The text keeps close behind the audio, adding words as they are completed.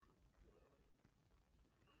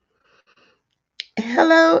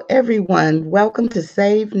Hello, everyone. Welcome to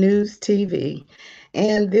Save News TV.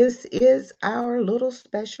 And this is our little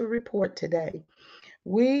special report today.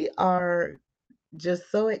 We are just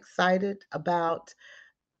so excited about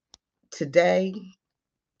today.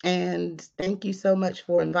 And thank you so much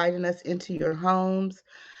for inviting us into your homes.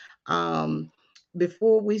 Um,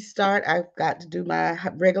 Before we start, I've got to do my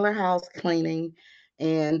regular house cleaning.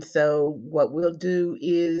 And so, what we'll do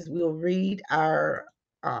is we'll read our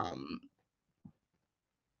um,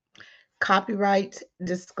 copyright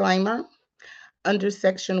disclaimer. Under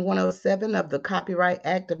Section 107 of the Copyright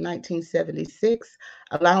Act of 1976,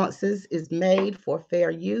 allowances is made for fair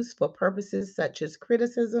use for purposes such as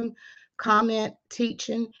criticism, comment,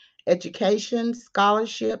 teaching, education,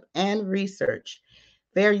 scholarship, and research.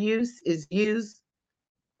 Fair use is used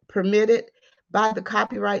permitted by the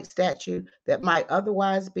copyright statute that might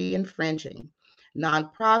otherwise be infringing.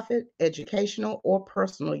 Nonprofit, educational, or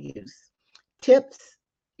personal use. Tips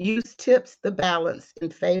Use tips the balance in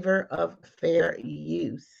favor of fair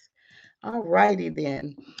use. All righty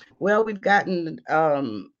then. Well, we've gotten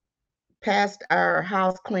past our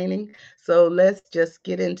house cleaning, so let's just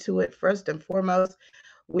get into it. First and foremost,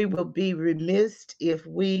 we will be remiss if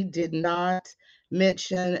we did not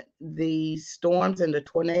mention the storms and the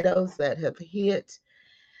tornadoes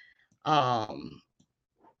um,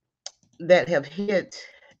 that have hit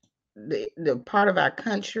the part of our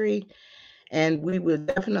country, and we will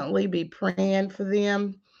definitely be praying for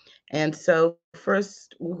them. And so,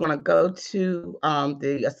 first, we're going to go to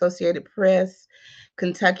the Associated Press.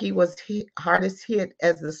 Kentucky was hardest hit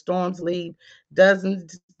as the storms leave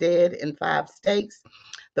dozens dead in 5 states.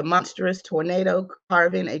 The monstrous tornado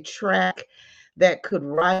carving a track that could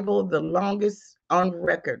rival the longest on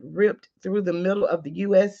record ripped through the middle of the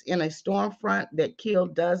U.S. in a storm front that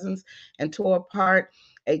killed dozens and tore apart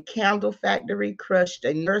a candle factory, crushed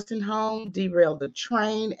a nursing home, derailed a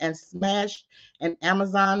train, and smashed an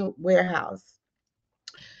Amazon warehouse.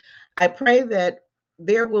 I pray that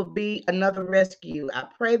there will be another rescue. I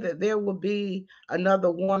pray that there will be another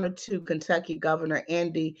one or two, Kentucky Governor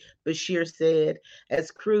Andy Beshear said, as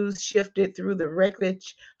crews shifted through the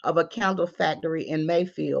wreckage of a candle factory in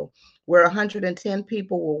Mayfield, where 110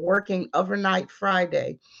 people were working overnight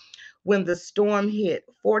Friday. When the storm hit,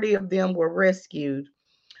 40 of them were rescued.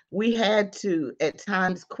 We had to, at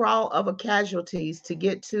times, crawl over casualties to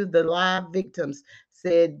get to the live victims,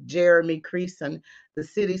 said Jeremy Creason, the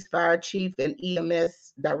city's fire chief and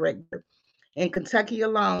EMS director. In Kentucky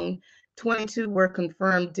alone, 22 were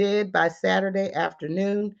confirmed dead by Saturday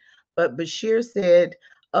afternoon, but Bashir said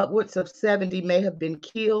upwards of 70 may have been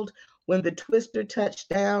killed when the twister touched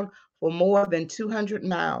down for more than 200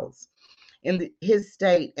 miles in his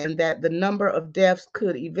state, and that the number of deaths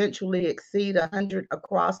could eventually exceed 100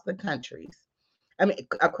 across the countries. I mean,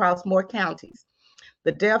 across more counties.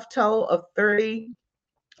 The death toll of 30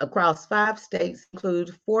 across 5 states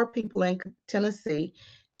include 4 people in Tennessee,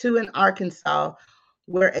 2 in Arkansas,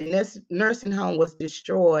 where a nursing home was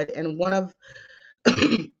destroyed, and one of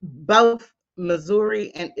both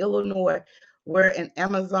Missouri and Illinois, where an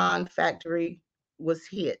Amazon factory was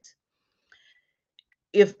hit.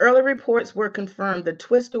 If early reports were confirmed, the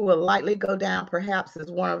twister will likely go down perhaps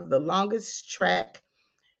as one of the longest track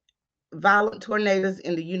violent tornadoes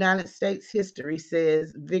in the United States history,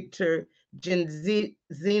 says Victor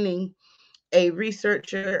Genzini, a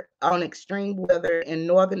researcher on extreme weather in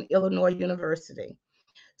Northern Illinois University.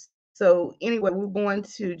 So, anyway, we're going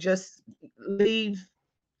to just leave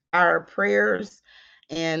our prayers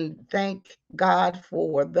and thank God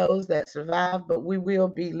for those that survived, but we will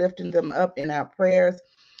be lifting them up in our prayers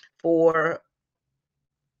for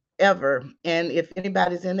ever. And if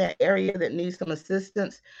anybody's in that area that needs some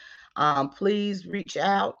assistance, please reach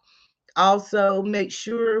out. Also, make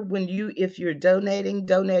sure if you're donating,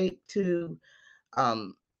 donate to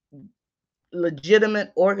um,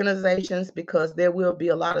 legitimate organizations, because there will be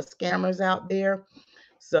a lot of scammers out there.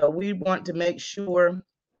 So we want to make sure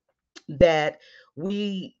that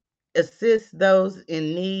we assist those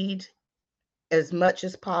in need as much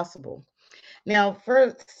as possible. Now,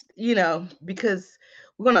 first, because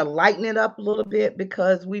we're going to lighten it up a little bit,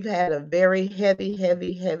 because we've had a very heavy,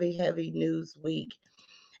 heavy, heavy, heavy news week.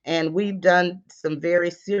 And we've done some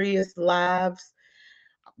very serious lives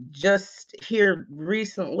just here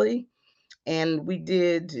recently. And we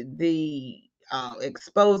did the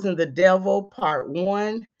Exposing the Devil Part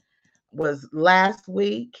 1 was last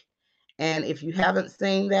week. And if you haven't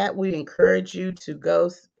seen that, we encourage you to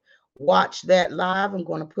go watch that live. I'm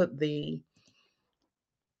going to put the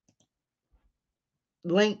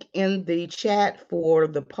link in the chat for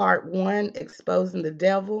the part 1, Exposing the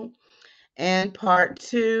Devil, and part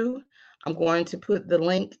 2, I'm going to put the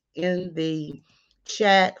link in the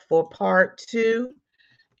chat for part 2.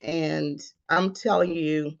 And I'm telling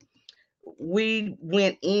you, we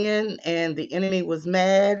went in and the enemy was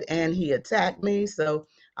mad and he attacked me. So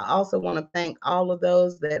I also want to thank all of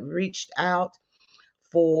those that reached out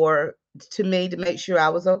for to me to make sure I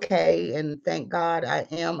was okay. And thank God I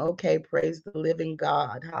am okay. Praise the living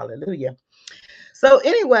God. Hallelujah. So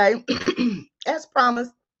anyway, as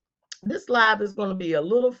promised, this live is going to be a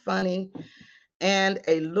little funny and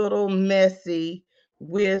a little messy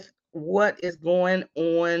with what is going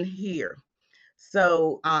on here.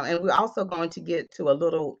 So, and we're also going to get to a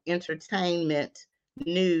little entertainment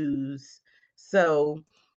news. So,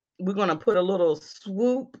 we're going to put a little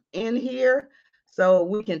swoop in here so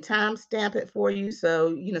we can timestamp it for you.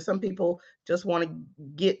 So, some people just want to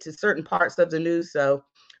get to certain parts of the news. So,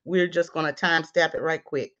 we're just going to timestamp it right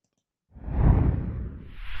quick.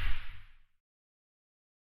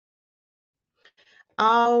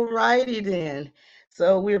 All righty then.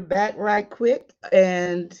 So we're back right quick,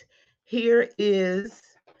 and here is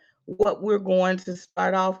what we're going to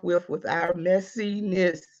start off with our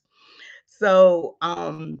messiness. So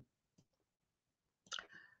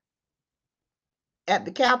at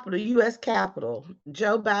the Capitol, U.S. Capitol,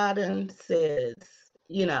 Joe Biden says,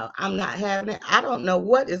 I'm not having it. I don't know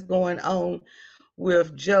what is going on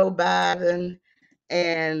with Joe Biden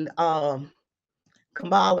and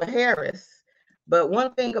Kamala Harris. But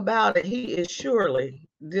one thing about it, he is surely,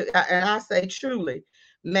 and I say truly,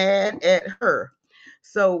 mad at her.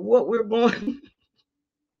 So what we're going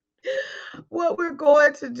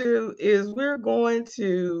to do is we're going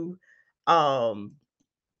to um,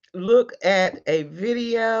 look at a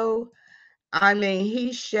video. I mean,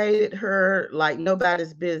 he shaded her like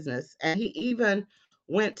nobody's business, and he even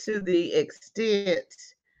went to the extent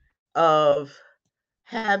of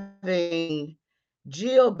having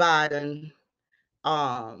Jill Biden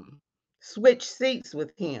switch seats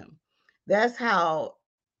with him. That's how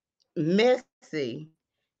messy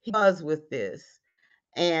he was with this.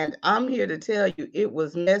 And I'm here to tell you it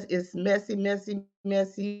was it's messy, messy,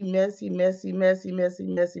 messy, messy, messy, messy, messy,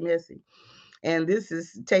 messy, messy. And this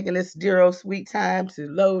is taking this dear old sweet time to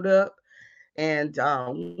load up. And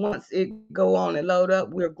once it go on and load up,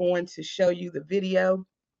 we're going to show you the video.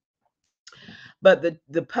 But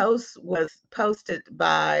the post was posted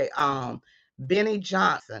by Benny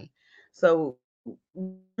Johnson. So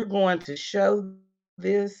we're going to show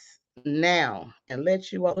this now and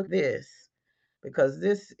let you all look at this because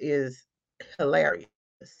this is hilarious.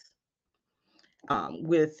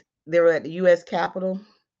 With they were at the U.S. Capitol.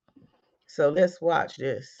 So let's watch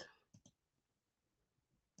this.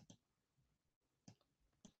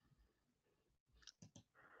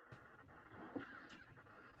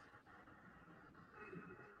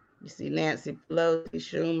 You see Nancy Pelosi,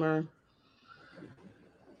 Schumer,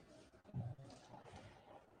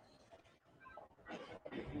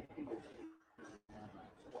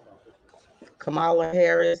 Kamala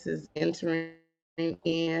Harris is entering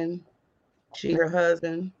in. She, her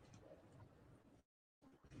husband.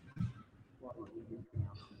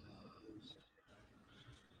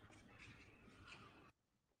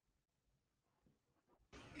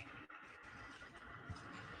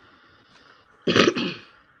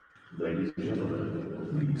 Ladies and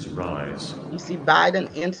gentlemen, please rise. You see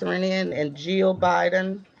Biden entering in and Jill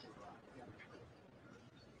Biden.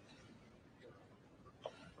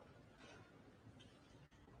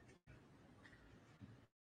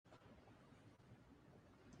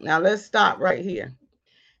 Now let's stop right here.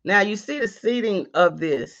 Now you see the seating of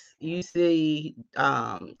this. You see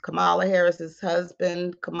Kamala Harris's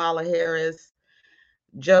husband, Kamala Harris,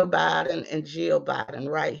 Joe Biden, and Jill Biden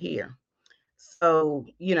right here. So,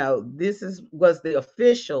 this was the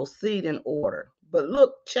official seating order. But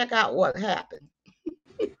look, check out what happened.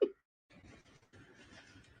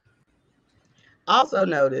 Also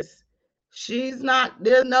notice there's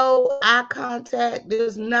no eye contact.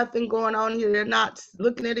 There's nothing going on here. They're not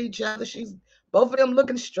looking at each other. Both of them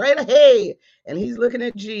looking straight ahead and he's looking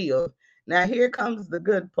at Jill. Now here comes the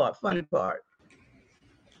good part, funny part.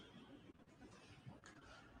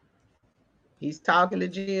 He's talking to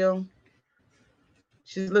Jill.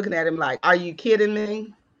 She's looking at him like, "Are you kidding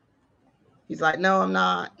me?" He's like, "No, I'm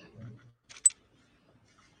not."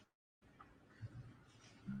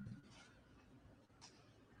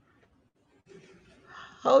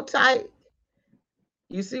 Hold tight.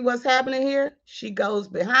 You see what's happening here? She goes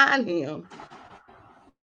behind him.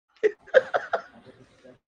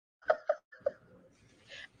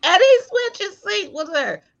 And he switches seat with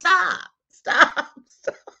her. Stop. Stop.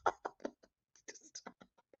 Stop.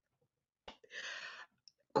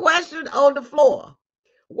 Question on the floor.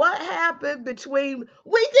 What happened between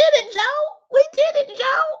we did it, Joe? We did it,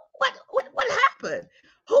 Joe. What happened?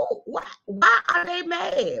 Why are they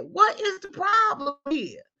mad? What is the problem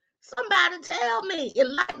here? Somebody tell me,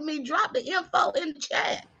 enlighten me, drop the info in the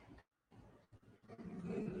chat.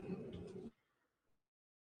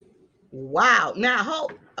 Wow. Now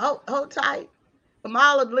hold tight.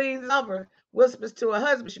 Kamala leans over, whispers to her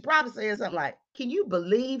husband. She probably saying something like, "Can you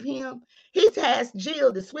believe him? He's asked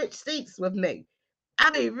Jill to switch seats with me." I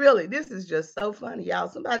mean, really, this is just so funny, y'all.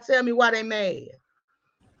 Somebody tell me why they mad.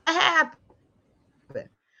 What happened?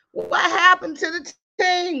 What happened to the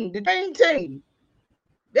team, the dream team?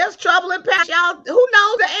 There's trouble in Paris, y'all. Who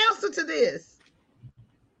knows the answer to this?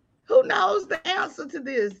 Who knows the answer to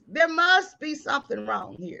this? There must be something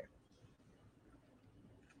wrong here.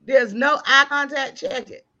 There's no eye contact. Check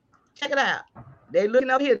it. Check it out. They looking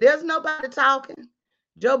over here. There's nobody talking.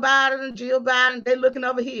 Joe Biden and Jill Biden, they looking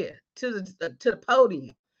over here to the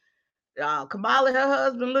podium. Kamala and her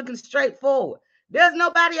husband looking straight forward. There's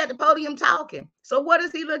nobody at the podium talking. So what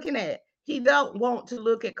is he looking at? He don't want to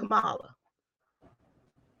look at Kamala.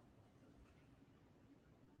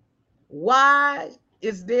 Why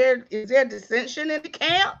is there dissension in the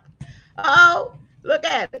camp? Oh, look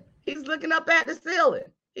at it. He's looking up at the ceiling.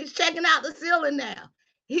 He's checking out the ceiling now.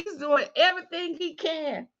 He's doing everything he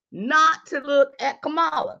can not to look at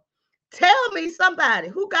Kamala. Tell me somebody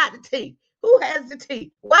who got the tea. Who has the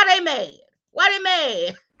tea? Why they mad? Why they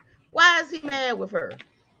mad? Why is he mad with her?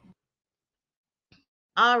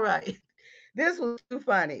 All right. This was too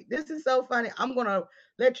funny. This is so funny. I'm going to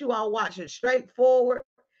let you all watch it straightforward.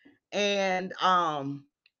 And I'm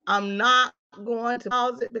not going to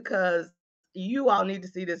pause it because you all need to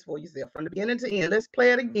see this for yourself from the beginning to end. Let's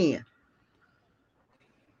play it again.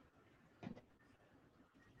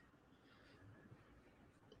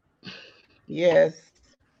 Yes.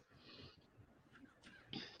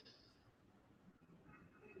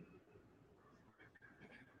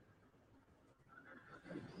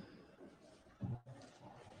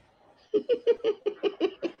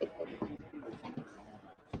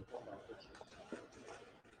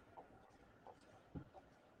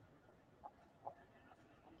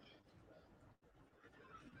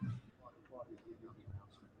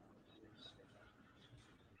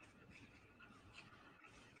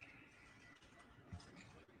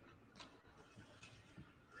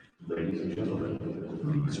 Ladies and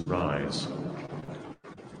gentlemen, please rise.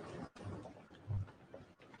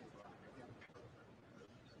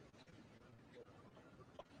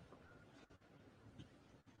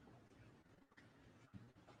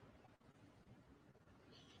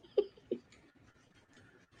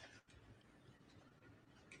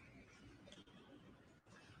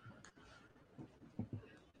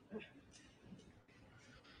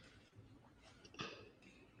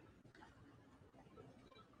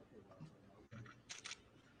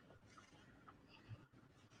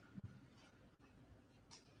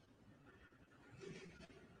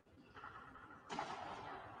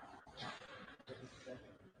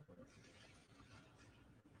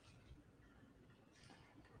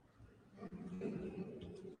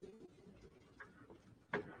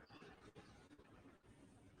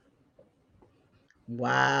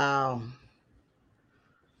 Wow.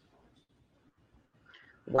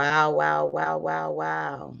 Wow, wow, wow, wow,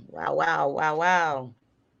 wow. Wow, wow, wow, wow.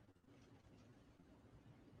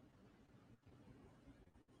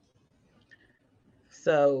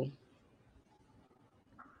 So,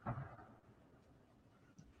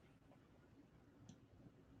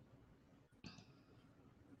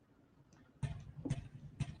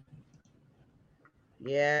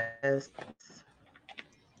 yes.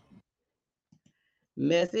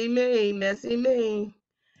 Messy me, messy me,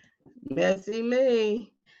 messy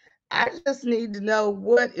me. I just need to know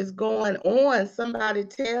what is going on. Somebody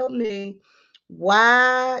tell me,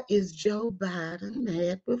 why is Joe Biden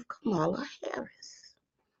mad with Kamala Harris?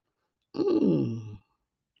 Mm,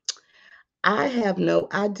 I have no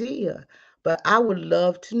idea, but I would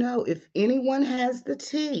love to know. If anyone has the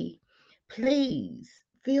tea, please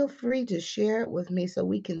feel free to share it with me so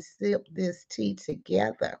we can sip this tea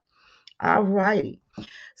together. All right.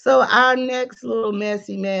 So our next little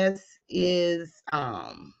messy mess is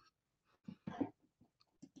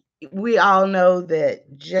we all know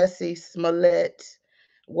that Jussie Smollett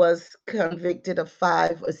was convicted of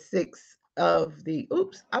 5 or 6 of the,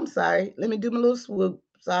 oops, I'm sorry. Let me do my little swoop.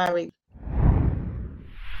 Sorry.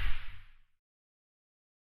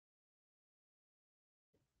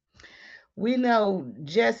 We know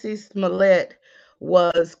Jussie Smollett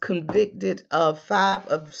was convicted of 5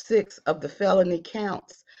 of 6 of the felony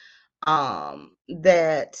counts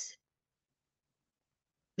that,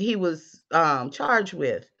 he was charged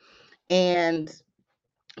with. And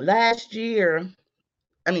last year,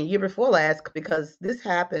 I mean, year before last, because this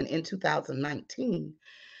happened in 2019.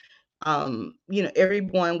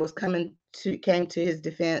 Everyone was came to his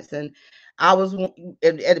defense, and I was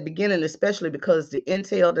at the beginning, especially because the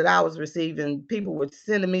intel that I was receiving, people were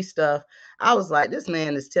sending me stuff. I was like, this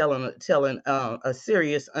man is telling a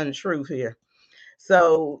serious untruth here.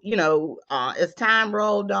 So, as time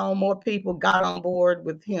rolled on, more people got on board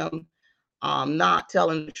with him not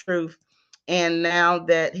telling the truth. And now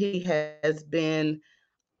that he has been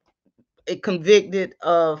convicted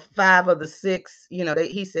of 5 of the 6,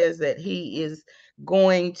 he says that he is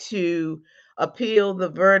going to appeal the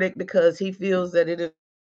verdict because he feels that it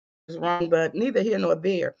is wrong. But neither here nor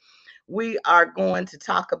there. We are going to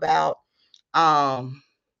talk about um,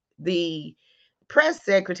 the press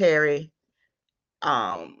secretary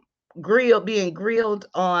being grilled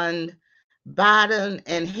on Biden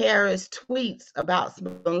and Harris tweets about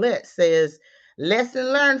Smollet. Says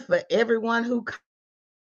lesson learned for everyone who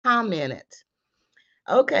commented.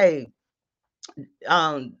 Okay,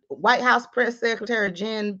 White House Press Secretary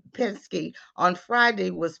Jen Psaki on Friday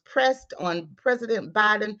was pressed on President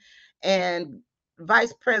Biden and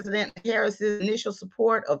Vice President Harris's initial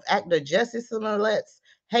support of actor Jussie Smollett's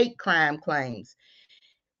hate crime claims,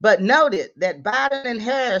 but noted that Biden and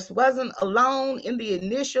Harris wasn't alone in the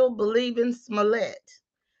initial believing Smollett.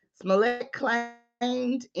 Smollett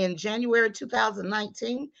claimed in January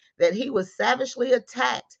 2019 that he was savagely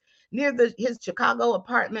attacked near his Chicago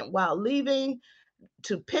apartment while leaving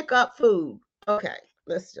to pick up food. Okay,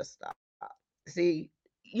 let's just stop. See,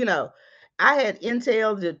 you know, I had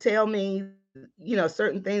intel to tell me,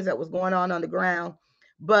 certain things that was going on the ground,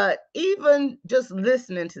 but even just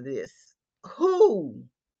listening to this, who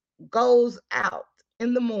goes out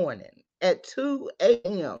in the morning at 2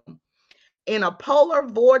 a.m. in a polar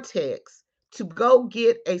vortex to go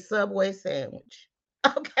get a Subway sandwich?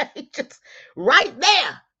 Okay, just right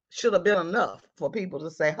there should have been enough for people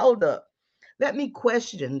to say, hold up, let me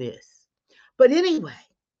question this. But anyway,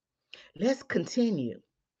 let's continue.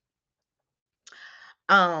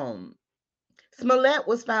 Um, Smollett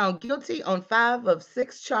was found guilty on 5 of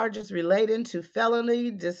 6 charges relating to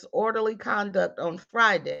felony disorderly conduct on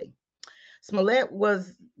Friday. Smollett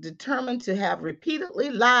was determined to have repeatedly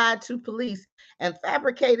lied to police and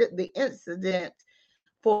fabricated the incident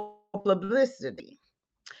for publicity.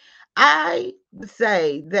 I would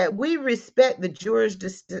say that we respect the juror's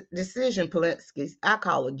decision, Polinsky, I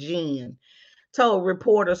call her Jen, told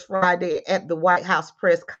reporters Friday at the White House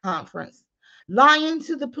press conference. Lying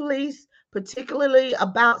to the police, particularly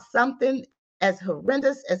about something as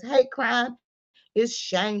horrendous as hate crime, is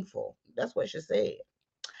shameful. That's what she said.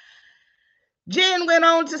 Jen went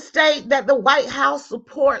on to state that the White House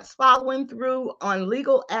supports following through on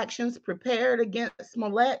legal actions prepared against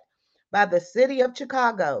Smollett by the city of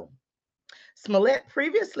Chicago. Smollett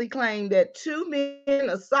previously claimed that 2 men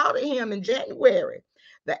assaulted him in January.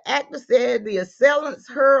 The actor said the assailants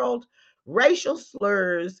hurled racial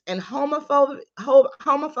slurs and homophobic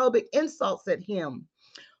insults at him,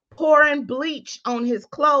 pouring bleach on his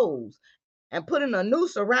clothes and putting a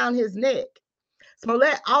noose around his neck.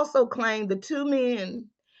 Smollett also claimed the 2 men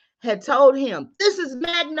had told him, "This is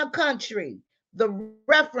Magna Country," the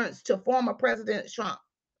reference to former President Trump.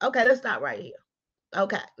 Okay, let's stop right here.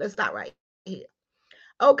 Okay, let's stop right here.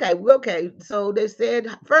 Okay. So they said,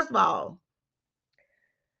 first of all,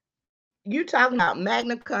 you talking about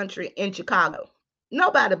Magna Country in Chicago.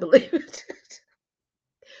 Nobody believes it.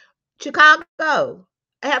 Chicago.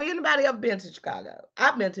 Have anybody ever been to Chicago?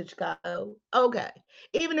 I've been to Chicago. Okay.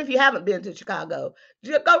 Even if you haven't been to Chicago,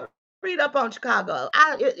 just go read up on Chicago.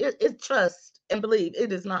 It's trust and believe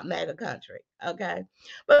it is not MAGA country. Okay.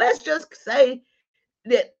 But let's just say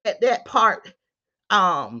that part,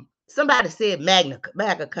 somebody said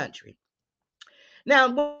MAGA country.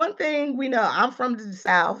 Now, one thing we know, I'm from the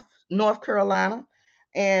South, North Carolina.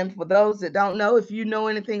 And for those that don't know, if you know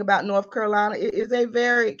anything about North Carolina,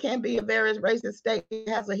 it can be a very racist state. It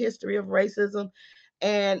has a history of racism,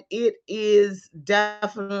 and it is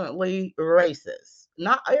definitely racist.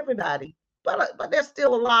 Not everybody, but there's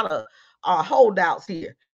still a lot of holdouts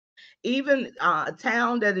here. Even a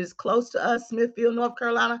town that is close to us, Smithfield, North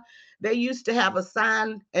Carolina, they used to have a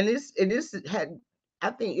sign, and this had, I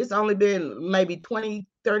think it's only been maybe 20,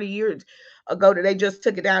 30 years ago that they just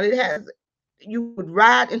took it down. It has, you would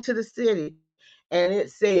ride into the city and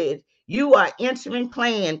it said, "You are entering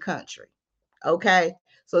Klan country." Okay.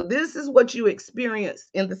 So this is what you experience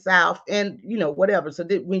in the South, and whatever. So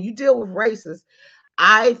when you deal with racists,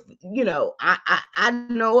 I know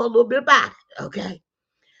a little bit about it. Okay.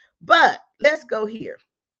 But let's go here.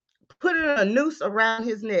 putting a noose around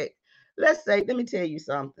his neck. Let's say, let me tell you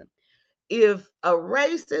something. If a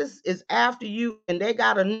racist is after you and they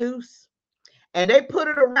got a noose and they put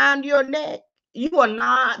it around your neck, you are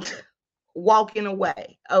not walking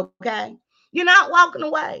away. Okay? You're not walking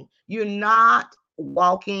away. You're not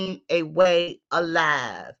walking away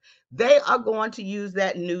alive. They are going to use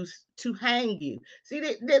that noose to hang you. See,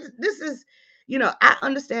 this is, I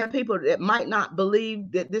understand people that might not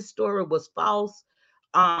believe that this story was false.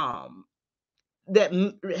 Um, that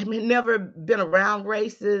never been around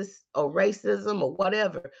racist or racism or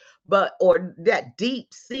whatever, but or that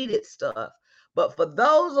deep seated stuff. But for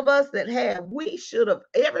those of us that have,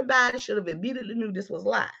 everybody should have immediately knew this was a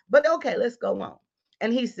lie. But okay, let's go on.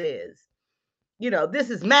 And he says, this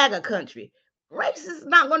is MAGA country. Racists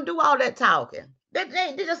not going to do all that talking. They're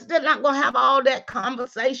not going to have all that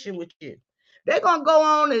conversation with you. They're going to go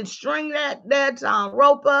on and string that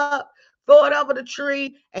rope up, throw it over the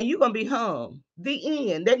tree, and you're going to be hung.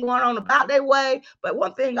 The end. They're going on about their way. But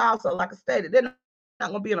one thing also, like I stated, they're not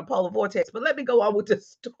going to be in a polar vortex. But let me go on with this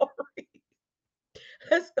story.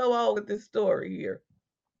 Let's go on with this story here.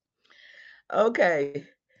 Okay.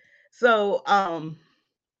 So,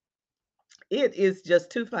 it is just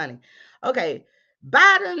too funny. Okay.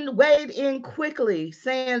 Biden weighed in quickly,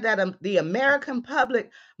 saying that the American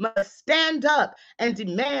public must stand up and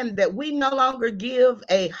demand that we no longer give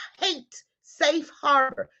a hate safe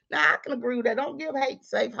harbor. Now, I can agree with that. Don't give hate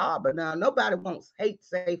safe harbor. Now, nobody wants hate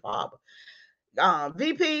safe harbor.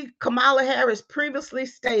 VP Kamala Harris previously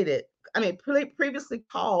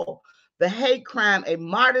called the hate crime a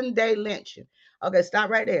modern day lynching. Okay,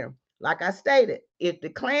 stop right there. Like I stated, if the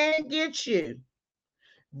Klan gets you,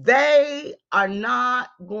 they are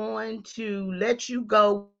not going to let you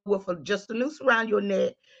go with just a noose around your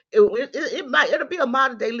neck. It'll be a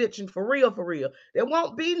modern day lynching for real, for real. There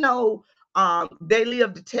won't be no they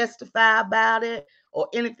live to testify about it or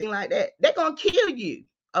anything like that. They're gonna kill you.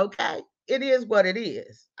 Okay, it is what it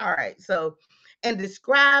is. All right. So, and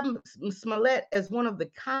describe Smollet as one of the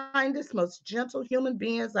kindest, most gentle human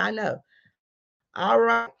beings I know. All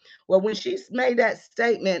right. Well, when she made that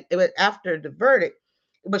statement, it was after the verdict,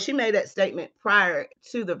 but she made that statement prior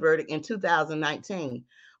to the verdict in 2019.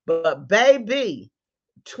 But baby,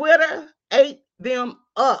 Twitter ate them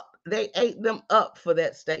up. They ate them up for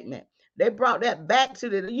that statement. They brought that back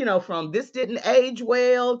to from this didn't age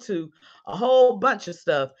well to a whole bunch of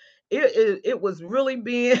stuff. It was really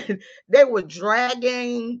being, they were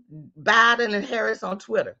dragging Biden and Harris on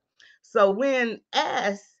Twitter. So when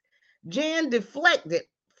asked, Jen deflected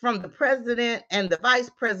from the president and the vice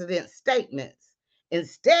president's statements,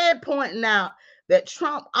 instead pointing out that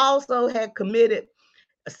Trump also had commented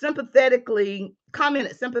sympathetically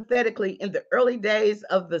in the early days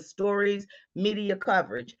of the story's media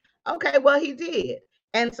coverage. Okay, well, he did.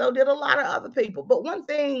 And so did a lot of other people. But one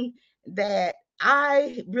thing that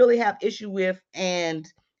I really have issue with,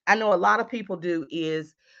 and I know a lot of people do,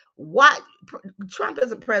 is why Trump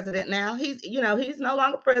isn't president now. He's no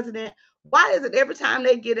longer president. Why is it every time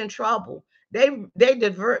they get in trouble, they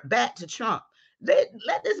divert back to Trump?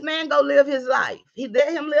 Let this man go live his life.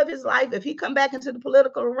 Let him live his life. If he come back into the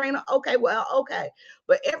political arena, okay, well, okay.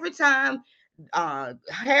 But every time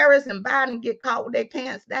Harris and Biden get caught with their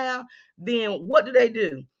pants down, then what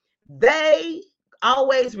do? They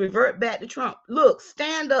always revert back to Trump. Look,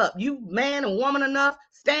 stand up. You man and woman enough,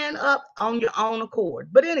 stand up on your own accord.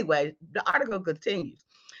 But anyway, the article continues.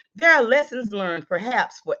 There are lessons learned,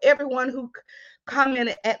 perhaps, for everyone who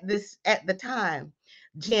commented at the time,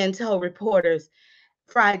 Jen told reporters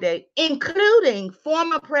Friday, including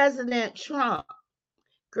former President Trump.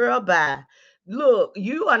 Girl, bye. Look,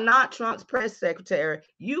 you are not Trump's press secretary.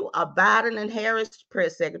 You are Biden and Harris'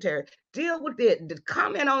 press secretary. Deal with it.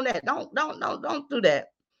 Comment on that. Don't do that.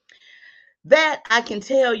 That I can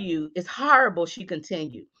tell you is horrible, she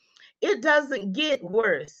continued. It doesn't get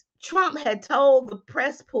worse. Trump had told the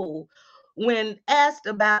press pool when asked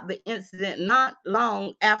about the incident not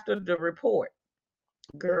long after the report.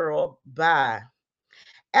 Girl, bye.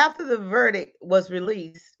 After the verdict was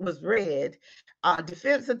read,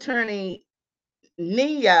 defense attorney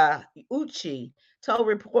Nia Uchi told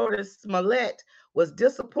reporters Smollet was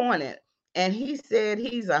disappointed and he said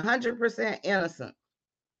he's 100% innocent.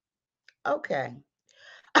 Okay.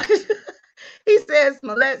 He says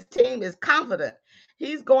Smollett's team is confident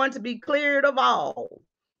he's going to be cleared of all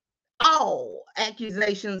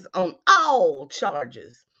accusations on all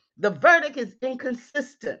charges. The verdict is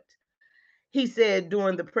inconsistent, he said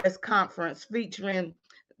during the press conference featuring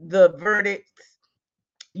the verdicts.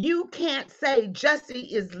 You can't say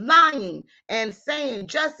Jussie is lying and saying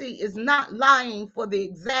Jussie is not lying for the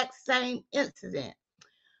exact same incident.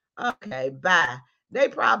 Okay, bye. They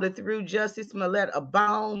probably threw Jussie Smollett a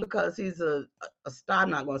bone because he's a star. I'm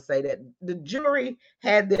not going to say that. The jury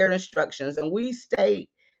had their instructions, and we state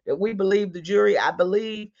that we believe the jury. I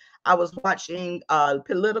believe I was watching a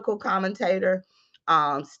political commentator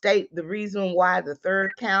state the reason why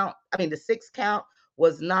the sixth count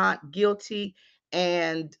was not guilty.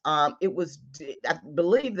 And I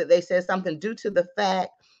believe that they said something due to the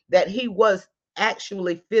fact that he was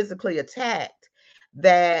actually physically attacked,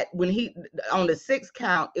 that when he on the sixth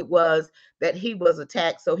count it was that he was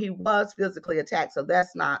attacked, so he was physically attacked, so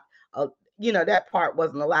that's not a, that part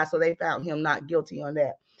wasn't a lie, so they found him not guilty on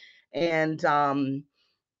that. And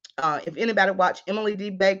if anybody watched Emily D.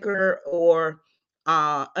 Baker or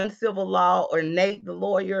Uncivil Law or Nate the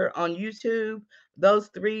Lawyer on YouTube, those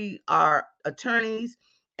three are attorneys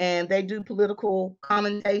and they do political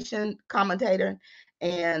commentator.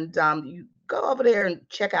 And you go over there and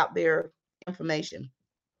check out their information.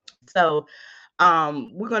 So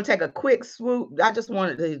we're going to take a quick swoop. I just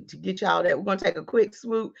wanted to get y'all that. We're going to take a quick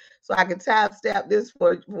swoop so I can time stamp this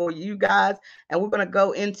for you guys. And we're going to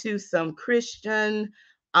go into some Christian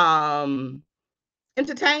um,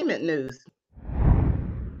 entertainment news.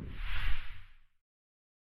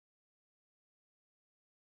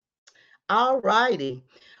 All righty.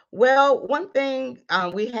 Well, one thing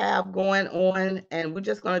we have going on, and we're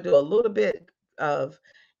just going to do a little bit of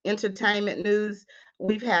entertainment news.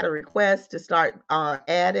 We've had a request to start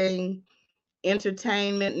adding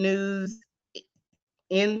entertainment news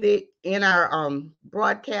in our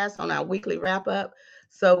broadcast on our weekly wrap up.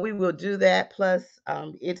 So we will do that. Plus,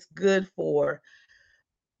 it's good for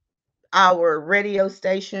our radio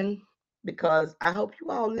station because I hope you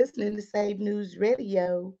all listening to Save News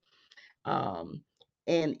Radio. Um,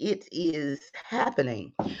 and it is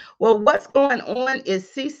happening. Well, what's going on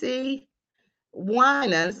is CC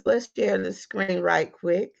Winans. Let's share the screen right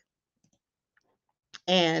quick.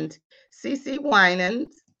 And CC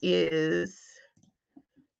Winans is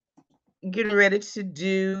getting ready to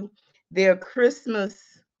do their Christmas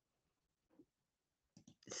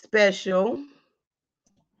special,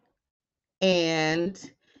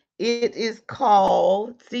 and it is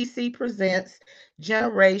called CC Presents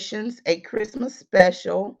Generations, a Christmas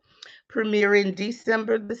special, premiering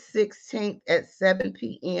December the 16th at 7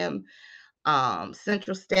 p.m.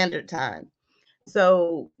 Central Standard Time.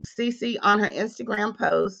 So Cece on her Instagram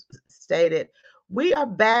post stated, "We are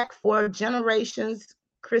back for Generations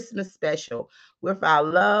Christmas special with my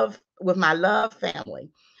love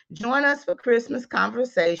family. Join us for Christmas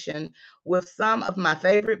conversation with some of my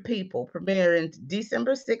favorite people, premiering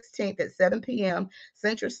December 16th at 7 p.m.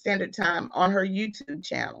 Central Standard Time on her YouTube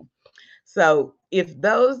channel." So if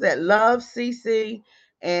those that love Cece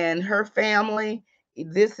and her family,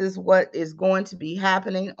 this is what is going to be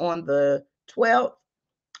happening on the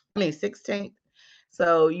 16th.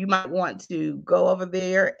 So you might want to go over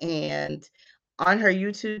there and on her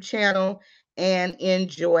YouTube channel and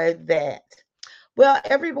enjoy that. Well,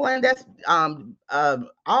 everyone, that's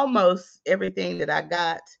almost everything that I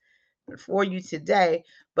got for you today.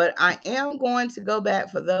 But I am going to go back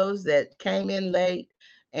for those that came in late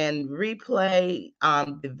and replay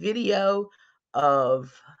the video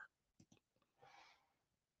of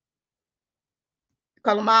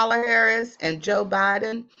Kamala Harris and Joe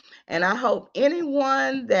Biden. And I hope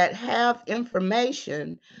anyone that have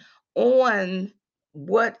information on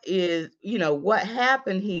what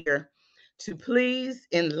happened here to please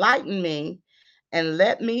enlighten me and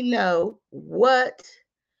let me know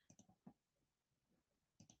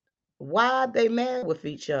why they mad with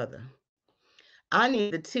each other. I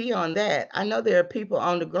need the tea on that. I know there are people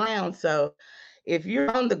on the ground, so if you're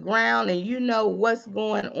on the ground and you know what's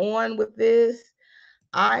going on with this,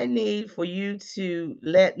 I need for you to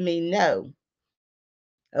let me know.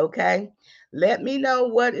 Okay? Let me know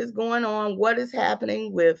what is going on, what is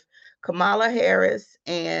happening with Kamala Harris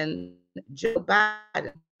and Joe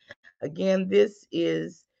Biden. Again, this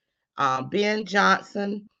is Ben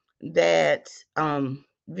Johnson, that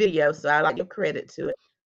video, so I like to give credit to it.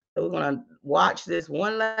 So we're going to watch this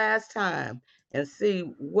one last time and see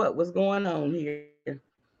what was going on here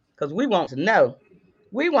because we want to know.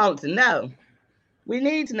 We want to know. We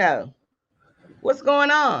need to know what's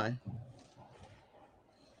going on.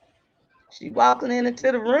 She walking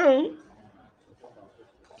into the room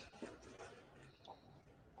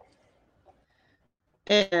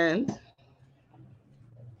and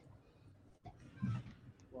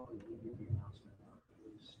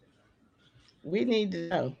we need to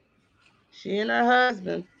know. She and her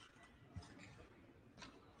husband.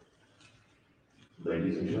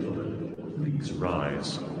 Ladies and gentlemen, please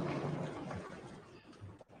rise.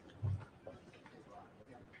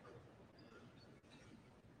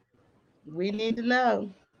 We need to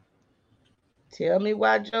know. Tell me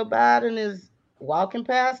why Joe Biden is walking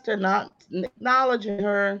past her, not acknowledging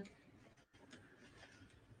her.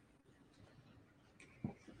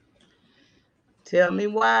 Tell me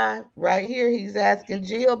why. Right here, he's asking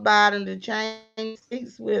Jill Biden to change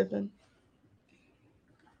seats with him.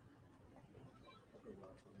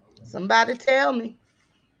 Somebody tell me.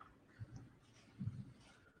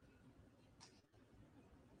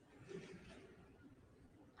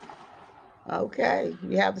 Okay,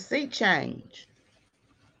 we have a seat change.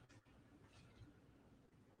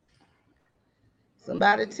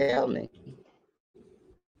 Somebody tell me.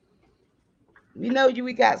 We know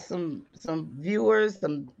we got some viewers,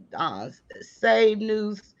 some Save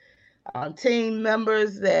News team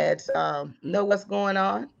members that know what's going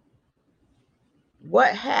on.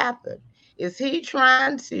 What happened? Is he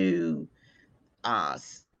trying to uh,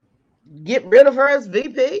 get rid of her as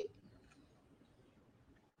VP?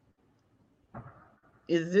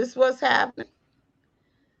 Is this what's happening?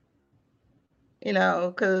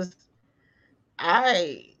 Because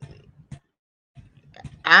I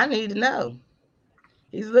I need to know.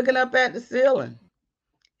 He's looking up at the ceiling.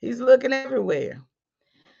 He's looking everywhere.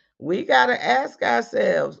 We got to ask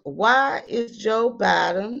ourselves, why is Joe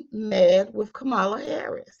Biden mad with Kamala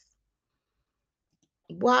Harris?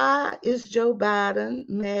 Why is Joe Biden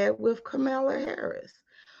mad with Kamala Harris?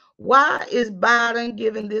 Why is Biden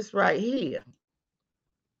giving this right here?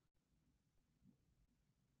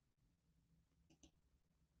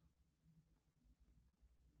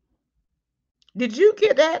 Did you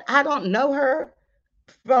get that? I don't know her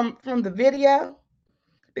from the video,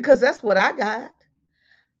 because that's what I got.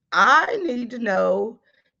 I need to know,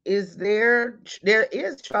 is there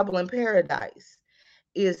is trouble in paradise?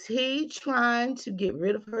 Is he trying to get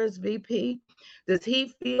rid of her as VP? Does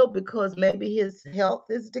he feel because maybe his health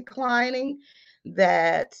is declining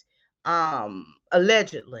that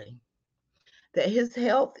allegedly that his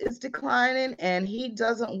health is declining and he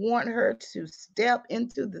doesn't want her to step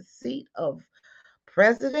into the seat of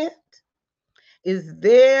president? Is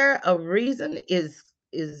there a reason? Is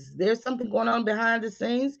there something going on behind the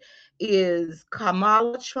scenes? Is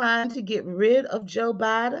Kamala trying to get rid of Joe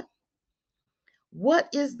Biden? What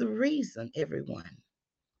is the reason, everyone?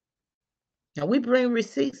 Now we bring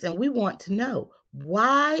receipts and we want to know,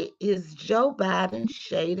 why is Joe Biden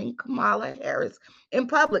shading Kamala Harris in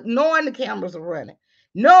public, knowing the cameras are running,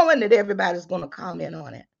 knowing that everybody's going to comment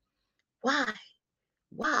on it? Why?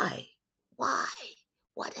 Why? Why?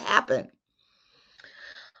 What happened?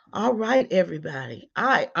 All right, everybody.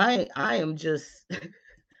 I am just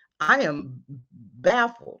I am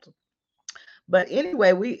baffled. But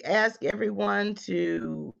anyway, we ask everyone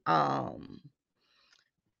to follow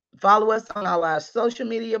us on all our social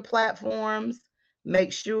media platforms.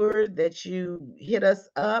 Make sure that you hit us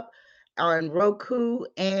up on Roku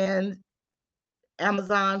and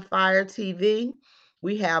Amazon Fire TV.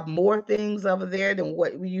 We have more things over there than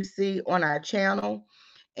what you see on our channel.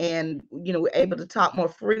 And, we're able to talk more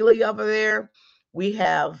freely over there. We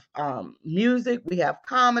have music, we have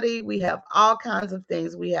comedy, we have all kinds of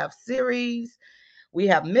things. We have series, we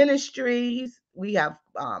have ministries, we have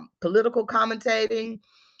political commentating.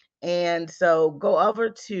 And so go over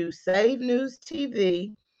to Save News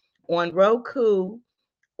TV on Roku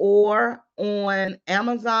or on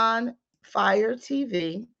Amazon Fire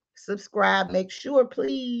TV. Subscribe. Make sure,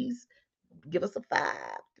 please, give us a 5.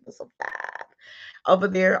 Give us a 5 over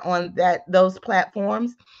there on those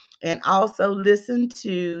platforms. And also listen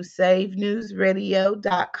to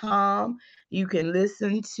savenewsradio.com. You can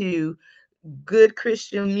listen to good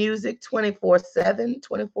Christian music 24/7,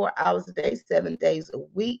 24 hours a day, 7 days a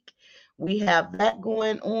week. We have that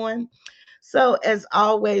going on. So, as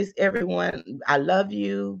always, everyone, I love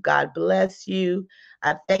you. God bless you.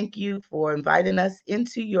 I thank you for inviting us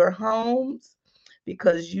into your homes,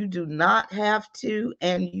 because you do not have to,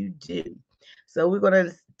 and you do. So, we're going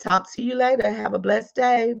to talk to you later. Have a blessed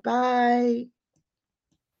day. Bye.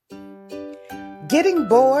 Getting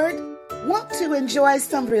bored? Want to enjoy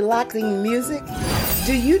some relaxing music?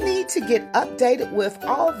 Do you need to get updated with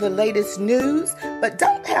all the latest news, but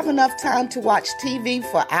don't have enough time to watch TV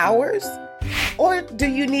for hours? Or do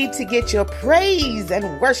you need to get your praise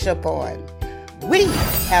and worship on? We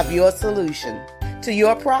have your solution to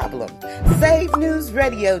your problem.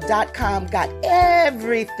 SaveNewsRadio.com got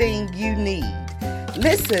everything you need.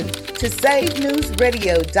 Listen to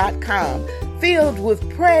SaveNewsRadio.com, filled with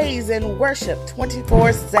praise and worship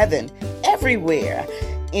 24/7, everywhere,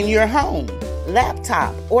 in your home,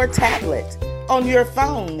 laptop, or tablet, on your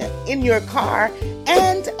phone, in your car,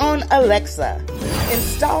 and on Alexa.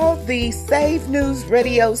 Install the Save News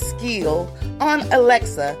Radio skill on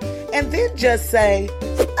Alexa and then just say,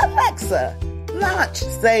 Alexa, launch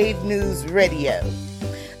Save News Radio.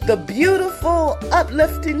 The beautiful,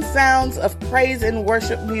 uplifting sounds of praise and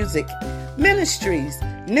worship music, ministries,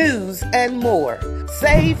 news, and more.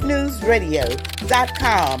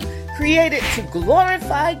 SaveNewsRadio.com, created to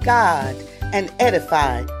glorify God and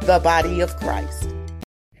edify the body of Christ.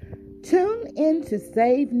 Tune in to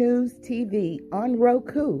Save News TV on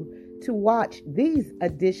Roku to watch these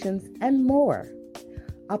editions and more.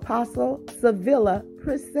 Apostle Sevilla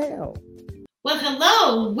Purcell. Well,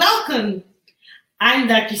 hello, welcome. I'm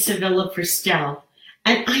Dr. Sevilla Purcell,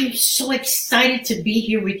 and I am so excited to be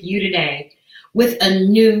here with you today with a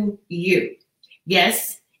new you.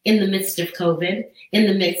 Yes, in the midst of COVID, in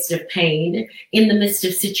the midst of pain, in the midst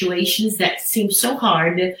of situations that seem so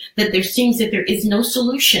hard that there seems that there is no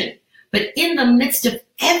solution. But in the midst of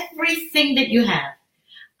everything that you have,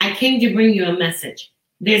 I came to bring you a message.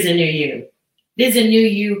 There's a new you. There's a new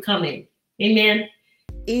you coming. Amen.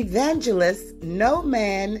 Evangelist No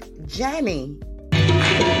Man Johnny.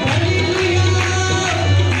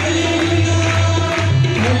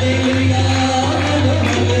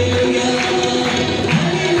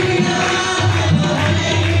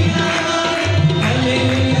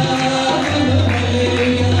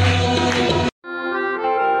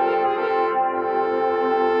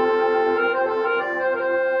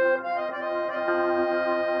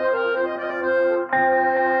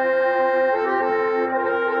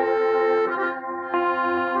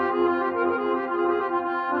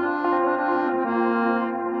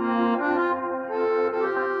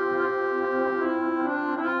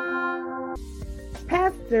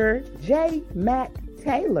 Pastor J. Matt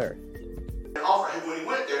Taylor. When he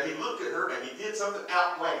went there, he looked at her and he did something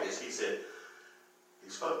outlandish. He said, he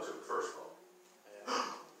spoke to her first of all.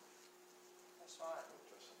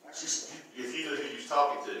 If you knew who you was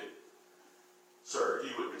talking to, sir,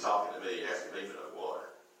 you wouldn't be talking to me, asking me for no water.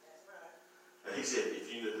 And he said,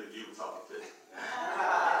 if you knew who you were talking to.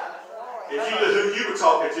 If you knew who you were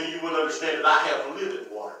talking to, you would understand that I have living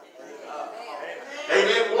water.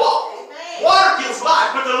 Amen. Water gives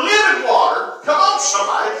life, but the living water, come on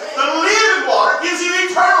somebody, the living water gives you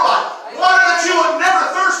eternal life. Water that you will never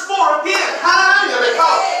thirst for again. Hallelujah,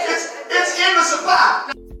 because it's in the supply.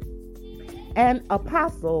 And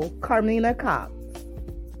Apostle Carmina Cox.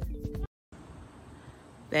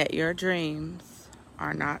 That your dreams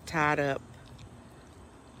are not tied up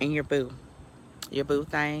in your boo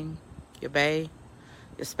thing, your bae,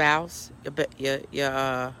 your spouse,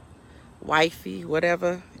 your wifey,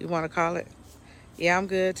 whatever you want to call it. Yeah, I'm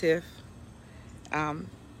good, Tiff. I'm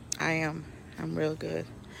real good.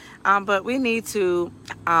 But we need to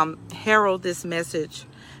herald this message.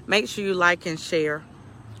 Make sure you like and share,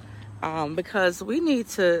 because we need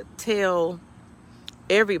to tell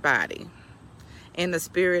everybody in the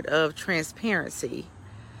spirit of transparency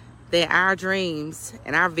that our dreams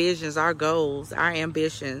and our visions, our goals, our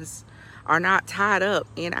ambitions are not tied up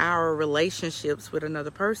in our relationships with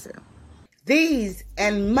another person. These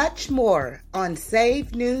and much more on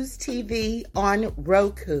Save News TV on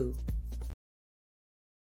Roku.